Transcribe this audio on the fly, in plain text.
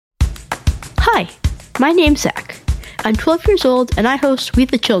Hi, my name's Zach. I'm 12 years old and I host We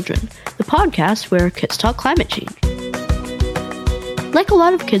the Children, the podcast where kids talk climate change. Like a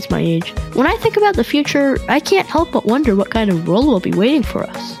lot of kids my age, when I think about the future, I can't help but wonder what kind of world will be waiting for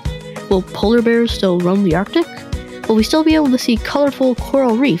us. Will polar bears still roam the Arctic? Will we still be able to see colorful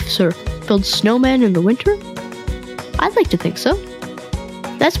coral reefs or build snowmen in the winter? I'd like to think so.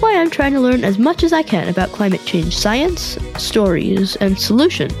 That's why I'm trying to learn as much as I can about climate change science, stories, and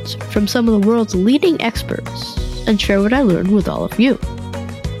solutions from some of the world's leading experts, and share what I learned with all of you.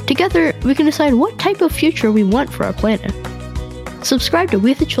 Together, we can decide what type of future we want for our planet. Subscribe to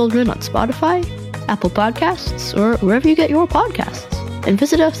We the Children on Spotify, Apple Podcasts, or wherever you get your podcasts, and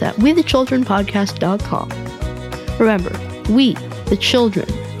visit us at wethechildrenpodcast.com. Remember, we, the children,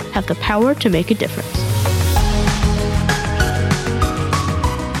 have the power to make a difference.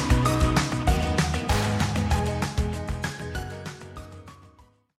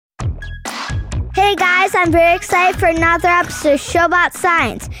 Hey guys, I'm very excited for another episode of Show About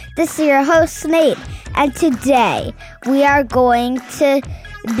Science. This is your host, Nate, and today we are going to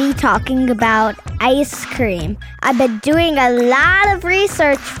be talking about ice cream. I've been doing a lot of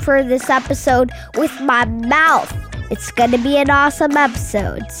research for this episode with my mouth. It's going to be an awesome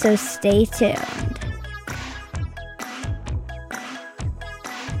episode, so stay tuned.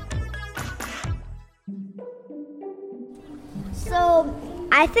 So,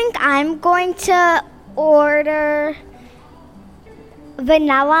 I think I'm going to order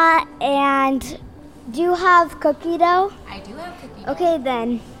vanilla and do you have cookie dough? I do have cookie dough. Okay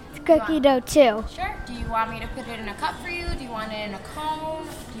then, cookie dough too. Sure. Do you want me to put it in a cup for you? Do you want it in a cone?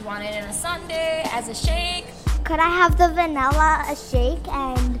 Do you want it in a sundae as a shake? Could I have the vanilla a shake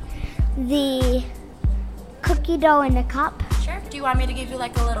and the cookie dough in a cup? Sure. Do you want me to give you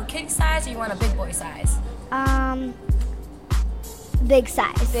like a little kid size or you want a big boy size? Big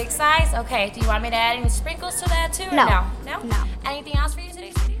size. Big size? Okay. Do you want me to add any sprinkles to that too? Or No. No? Anything else for you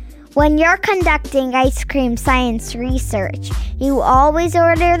today, sweetie? When you're conducting ice cream science research, you always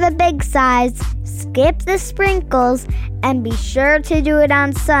order the big size, skip the sprinkles, and be sure to do it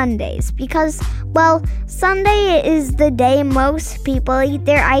on Sundays because, well, Sunday is the day most people eat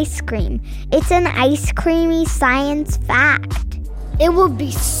their ice cream. It's an ice creamy science fact. It would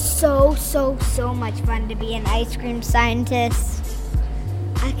be so much fun to be an ice cream scientist.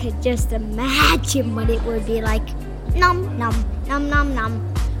 I could just imagine what it would be like. Nom, nom, nom, nom,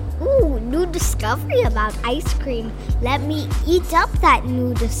 nom. Ooh, new discovery about ice cream. Let me eat up that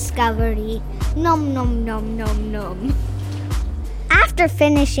new discovery. Nom, nom, nom, nom, nom. After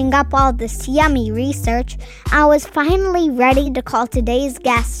finishing up all this yummy research, I was finally ready to call today's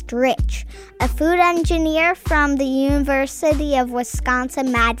guest Rich, a food engineer from the University of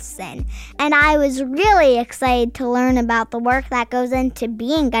Wisconsin-Madison, and I was really excited to learn about the work that goes into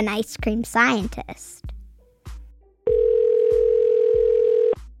being an ice cream scientist.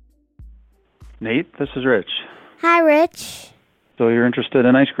 Nate, this is Rich. Hi, Rich. So you're interested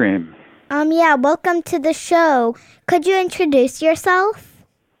in ice cream? Yeah, welcome to the show. Could you introduce yourself?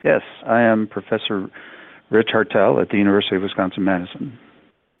 Yes, I am Professor Rich Hartel at the University of Wisconsin-Madison.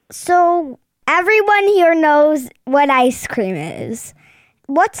 So, everyone here knows what ice cream is.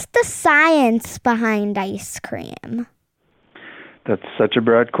 What's the science behind ice cream? That's such a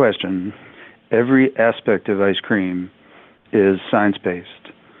broad question. Every aspect of ice cream is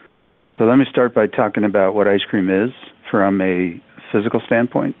science-based. So let me start by talking about what ice cream is from a physical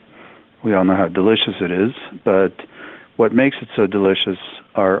standpoint. We all know how delicious it is, but what makes it so delicious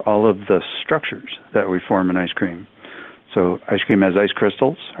are all of the structures that we form in ice cream. So ice cream has ice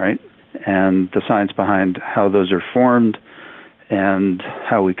crystals, right? And the science behind how those are formed and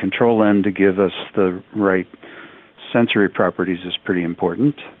how we control them to give us the right sensory properties is pretty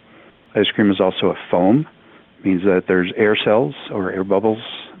important. Ice cream is also a foam. It means that there's air cells or air bubbles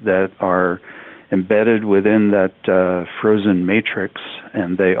that are embedded within that frozen matrix,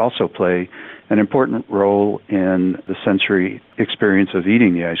 and they also play an important role in the sensory experience of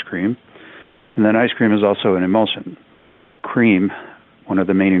eating the ice cream. And then ice cream is also an emulsion. Cream, one of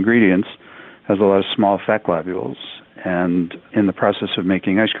the main ingredients, has a lot of small fat globules, and in the process of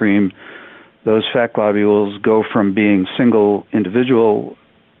making ice cream, those fat globules go from being single individual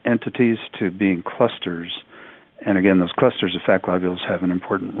entities to being clusters. And again, those clusters of fat globules have an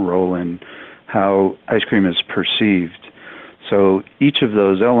important role in how ice cream is perceived. So each of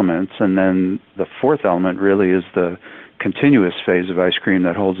those elements, and then the fourth element really is the continuous phase of ice cream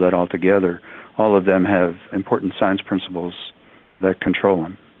that holds that all together. All of them have important science principles that control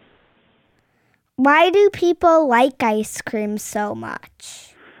them. Why do people like ice cream so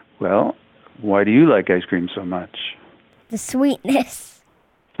much? Well, why do you like ice cream so much? The sweetness.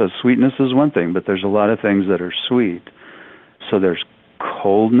 So sweetness is one thing, but there's a lot of things that are sweet. So there's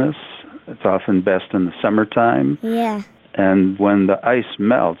coldness. It's often best in the summertime. Yeah. And when the ice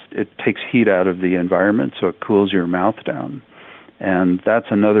melts, it takes heat out of the environment, so it cools your mouth down. And that's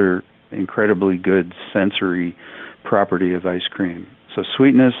another incredibly good sensory property of ice cream. So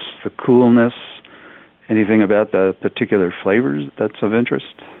sweetness, the coolness, anything about the particular flavors that's of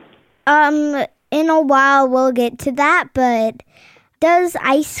interest? In a while we'll get to that, but does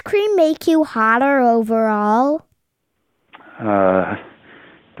ice cream make you hotter overall?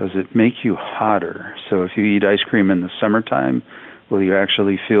 Does it make you hotter? So if you eat ice cream in the summertime, will you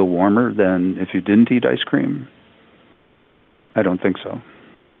actually feel warmer than if you didn't eat ice cream? I don't think so.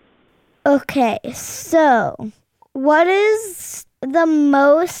 Okay, so what is the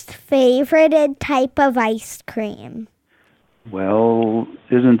most favorited type of ice cream? Well,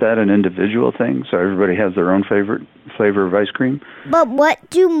 isn't that an individual thing? So everybody has their own favorite flavor of ice cream? But what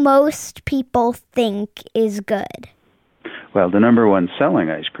do most people think is good? Well, the number one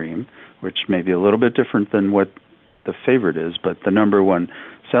selling ice cream, which may be a little bit different than what the favorite is, but the number one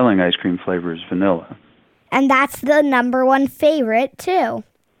selling ice cream flavor is vanilla. And that's the number one favorite, too.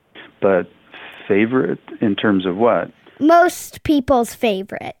 But favorite in terms of what? Most people's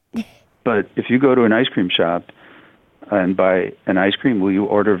favorite. But if you go to an ice cream shop and buy an ice cream, will you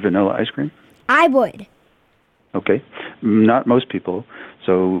order vanilla ice cream? I would. Okay. Not most people.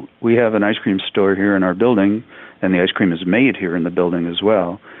 So we have an ice cream store here in our building, and the ice cream is made here in the building as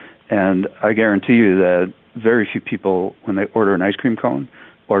well. And I guarantee you that very few people, when they order an ice cream cone,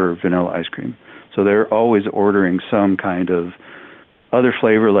 order vanilla ice cream. So they're always ordering some kind of other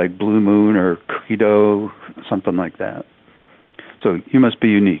flavor like Blue Moon or cookie dough, something like that. So you must be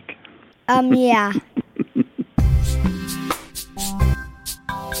unique. Yeah.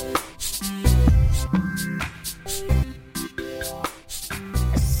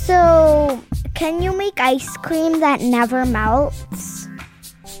 So, can you make ice cream that never melts?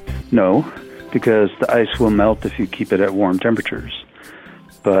 No, because the ice will melt if you keep it at warm temperatures.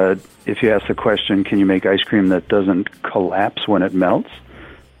 But if you ask the question, can you make ice cream that doesn't collapse when it melts?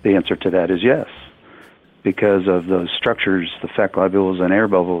 The answer to that is yes, because of those structures, the fat globules and air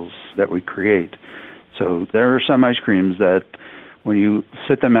bubbles that we create. So there are some ice creams that when you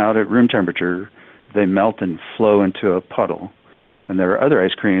sit them out at room temperature, they melt and flow into a puddle. And there are other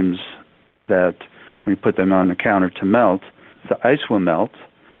ice creams that when you put them on the counter to melt, the ice will melt,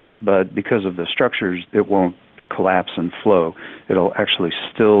 but because of the structures, it won't collapse and flow. It'll actually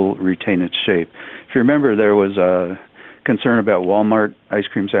still retain its shape. If you remember, there was a concern about Walmart ice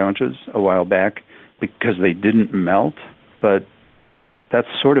cream sandwiches a while back because they didn't melt, but that's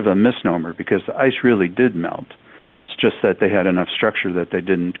sort of a misnomer because the ice really did melt. It's just that they had enough structure that they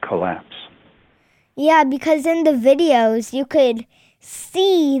didn't collapse. Yeah, because in the videos you could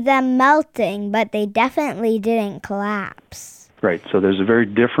see them melting, but they definitely didn't collapse. Right, so there's a very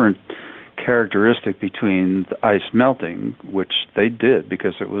different characteristic between the ice melting, which they did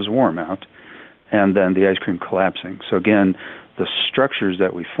because it was warm out, and then the ice cream collapsing. So again, the structures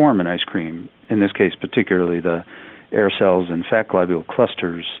that we form in ice cream, in this case particularly the air cells and fat globule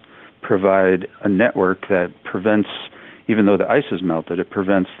clusters, provide a network that prevents, even though the ice is melted, it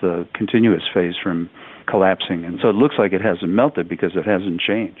prevents the continuous phase from collapsing. And so it looks like it hasn't melted because it hasn't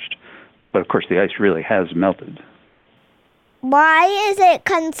changed. But of course the ice really has melted. Why is it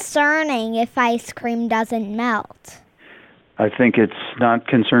concerning if ice cream doesn't melt? I think it's not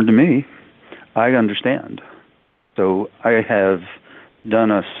concern to me. I understand. So I have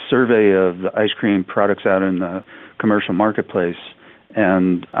done a survey of the ice cream products out in the commercial marketplace,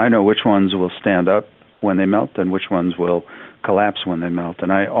 and I know which ones will stand up when they melt and which ones will collapse when they melt.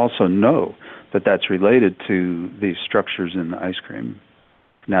 And I also know that that's related to these structures in the ice cream.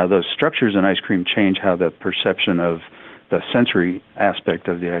 Now, those structures in ice cream change how the perception of the sensory aspect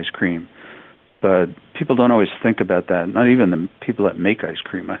of the ice cream. But people don't always think about that, not even the people that make ice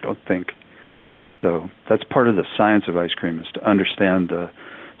cream, I don't think. So that's part of the science of ice cream, is to understand the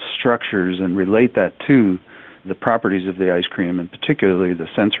structures and relate that to the properties of the ice cream, and particularly the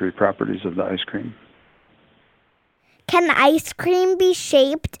sensory properties of the ice cream. Can ice cream be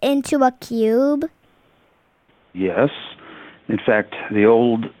shaped into a cube? Yes. In fact, the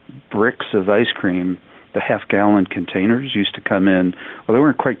old bricks of ice cream, the half-gallon containers, used to come in, well, they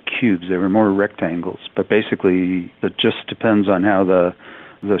weren't quite cubes, they were more rectangles, but basically it just depends on how the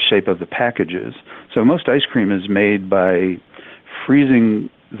shape of the package is. So most ice cream is made by freezing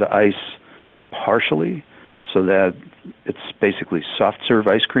the ice partially so that it's basically soft-serve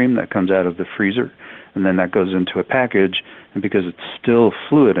ice cream that comes out of the freezer, and then that goes into a package, and because it's still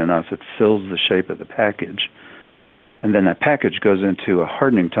fluid enough, it fills the shape of the package. and then that package goes into a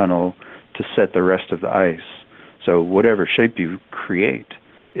hardening tunnel to set the rest of the ice. So whatever shape you create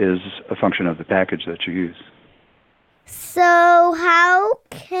is a function of the package that you use. So how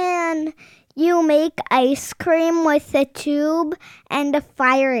can you make ice cream with a tube and a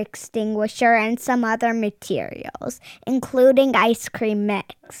fire extinguisher and some other materials, including ice cream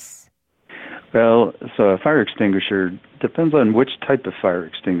mix? Well, so a fire extinguisher depends on which type of fire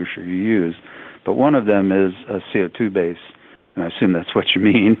extinguisher you use, but one of them is a CO2 base, and I assume that's what you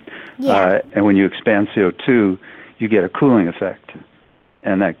mean. Yeah. And when you expand CO2, you get a cooling effect,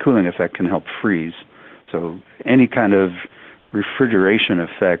 and that cooling effect can help freeze. So any kind of refrigeration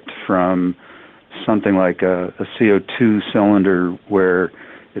effect from something like a CO2 cylinder where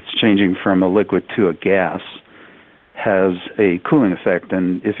it's changing from a liquid to a gas has a cooling effect,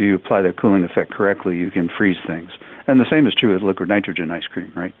 and if you apply that cooling effect correctly, you can freeze things. And the same is true with liquid nitrogen ice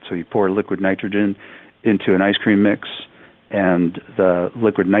cream, right? So you pour liquid nitrogen into an ice cream mix, and the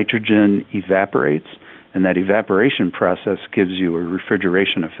liquid nitrogen evaporates, and that evaporation process gives you a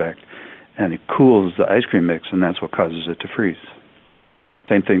refrigeration effect, and it cools the ice cream mix, and that's what causes it to freeze.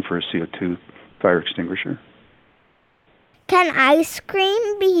 Same thing for a CO2 fire extinguisher. Can ice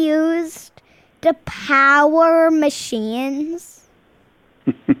cream be used to power machines?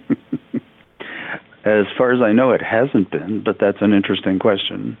 As far as I know, it hasn't been, but that's an interesting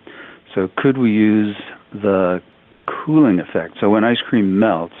question. So could we use the cooling effect? So when ice cream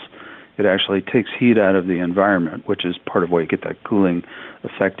melts, it actually takes heat out of the environment, which is part of why you get that cooling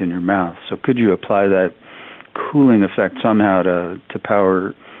effect in your mouth. So could you apply that cooling effect somehow to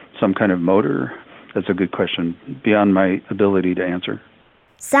power some kind of motor? That's a good question, beyond my ability to answer.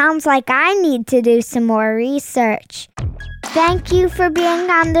 Sounds like I need to do some more research. Thank you for being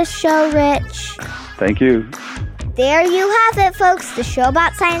on the show, Rich. Thank you. There you have it, folks. The show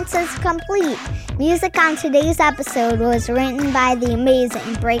about science is complete. Music on today's episode was written by the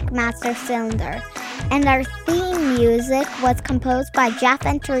amazing Breakmaster Cylinder. And our theme music was composed by Jeff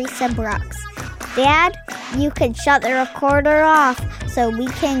and Teresa Brooks. Dad, you can shut the recorder off so we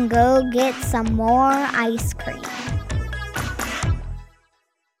can go get some more ice cream.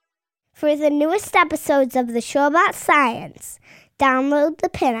 For the newest episodes of the show about science, download the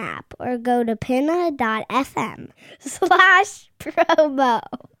PIN app or go to pinna.fm/promo.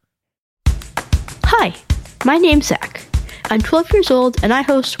 Hi, my name's Zach. I'm 12 years old and I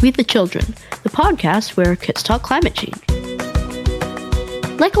host We the Children, the podcast where kids talk climate change.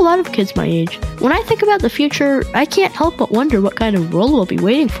 Like a lot of kids my age, when I think about the future, I can't help but wonder what kind of world will be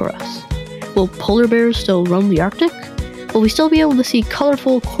waiting for us. Will polar bears still roam the Arctic? Will we still be able to see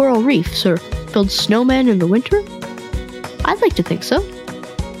colorful coral reefs or build snowmen in the winter? I'd like to think so.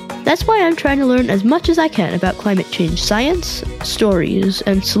 That's why I'm trying to learn as much as I can about climate change science, stories,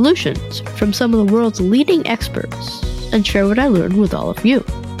 and solutions from some of the world's leading experts, and share what I learned with all of you.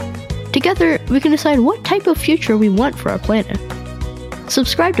 Together, we can decide what type of future we want for our planet.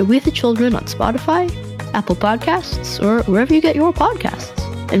 Subscribe to We the Children on Spotify, Apple Podcasts, or wherever you get your podcasts,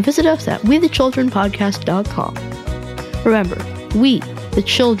 and visit us at wethechildrenpodcast.com. Remember, we, the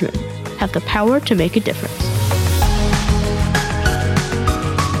children, have the power to make a difference.